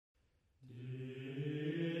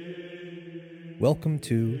Welcome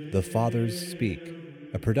to The Fathers Speak,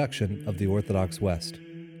 a production of the Orthodox West.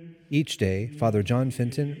 Each day, Father John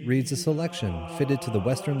Fenton reads a selection fitted to the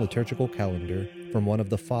Western liturgical calendar from one of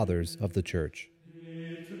the Fathers of the Church.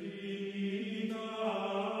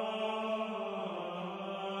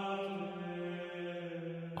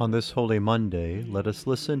 On this Holy Monday, let us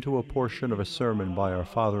listen to a portion of a sermon by our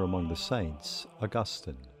Father among the Saints,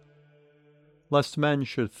 Augustine. Lest men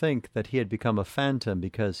should think that he had become a phantom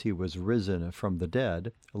because he was risen from the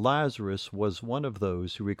dead, Lazarus was one of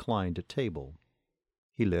those who reclined at table.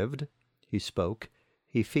 He lived, he spoke,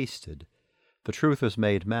 he feasted. The truth was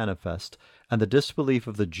made manifest, and the disbelief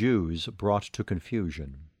of the Jews brought to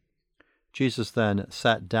confusion. Jesus then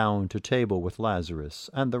sat down to table with Lazarus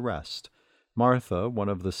and the rest. Martha, one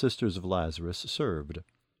of the sisters of Lazarus, served.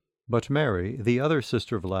 But Mary, the other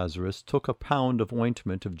sister of Lazarus, took a pound of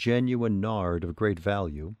ointment of genuine nard of great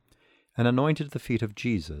value, and anointed the feet of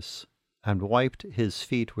Jesus, and wiped his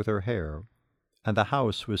feet with her hair, and the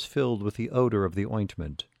house was filled with the odor of the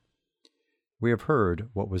ointment. We have heard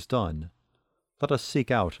what was done. Let us seek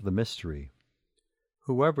out the mystery.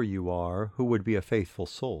 Whoever you are who would be a faithful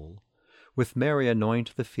soul, with Mary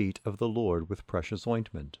anoint the feet of the Lord with precious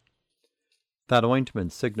ointment. That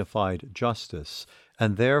ointment signified justice,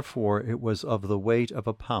 and therefore it was of the weight of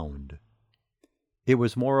a pound. It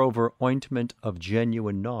was moreover ointment of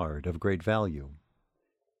genuine nard of great value.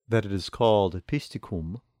 That it is called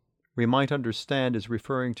pisticum, we might understand as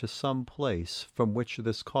referring to some place from which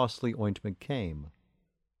this costly ointment came.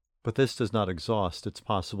 But this does not exhaust its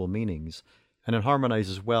possible meanings, and it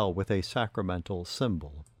harmonizes well with a sacramental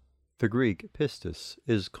symbol. The Greek pistis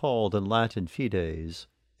is called in Latin fides,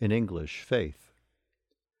 in English faith.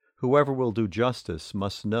 Whoever will do justice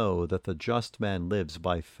must know that the just man lives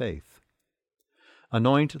by faith.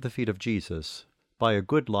 Anoint the feet of Jesus. By a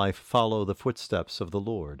good life follow the footsteps of the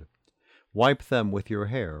Lord. Wipe them with your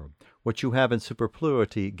hair. What you have in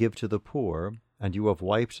superfluity give to the poor, and you have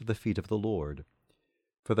wiped the feet of the Lord.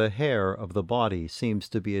 For the hair of the body seems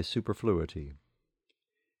to be a superfluity.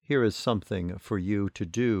 Here is something for you to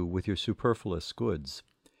do with your superfluous goods.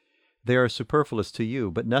 They are superfluous to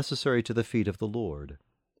you, but necessary to the feet of the Lord.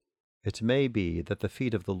 It may be that the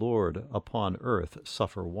feet of the Lord upon earth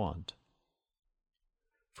suffer want.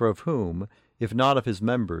 For of whom, if not of his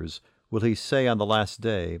members, will he say on the last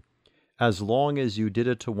day, As long as you did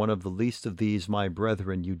it to one of the least of these my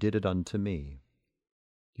brethren, you did it unto me.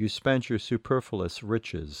 You spent your superfluous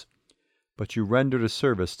riches, but you rendered a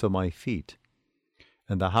service to my feet.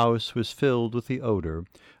 And the house was filled with the odor,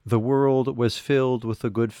 the world was filled with the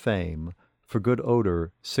good fame, for good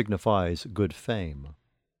odor signifies good fame.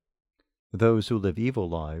 Those who live evil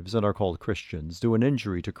lives and are called Christians do an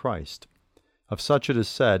injury to Christ. Of such it is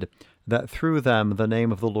said that through them the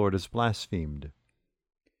name of the Lord is blasphemed.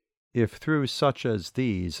 If through such as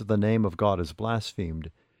these the name of God is blasphemed,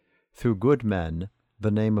 through good men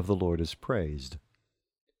the name of the Lord is praised.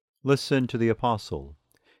 Listen to the Apostle.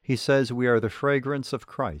 He says we are the fragrance of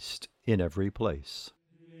Christ in every place.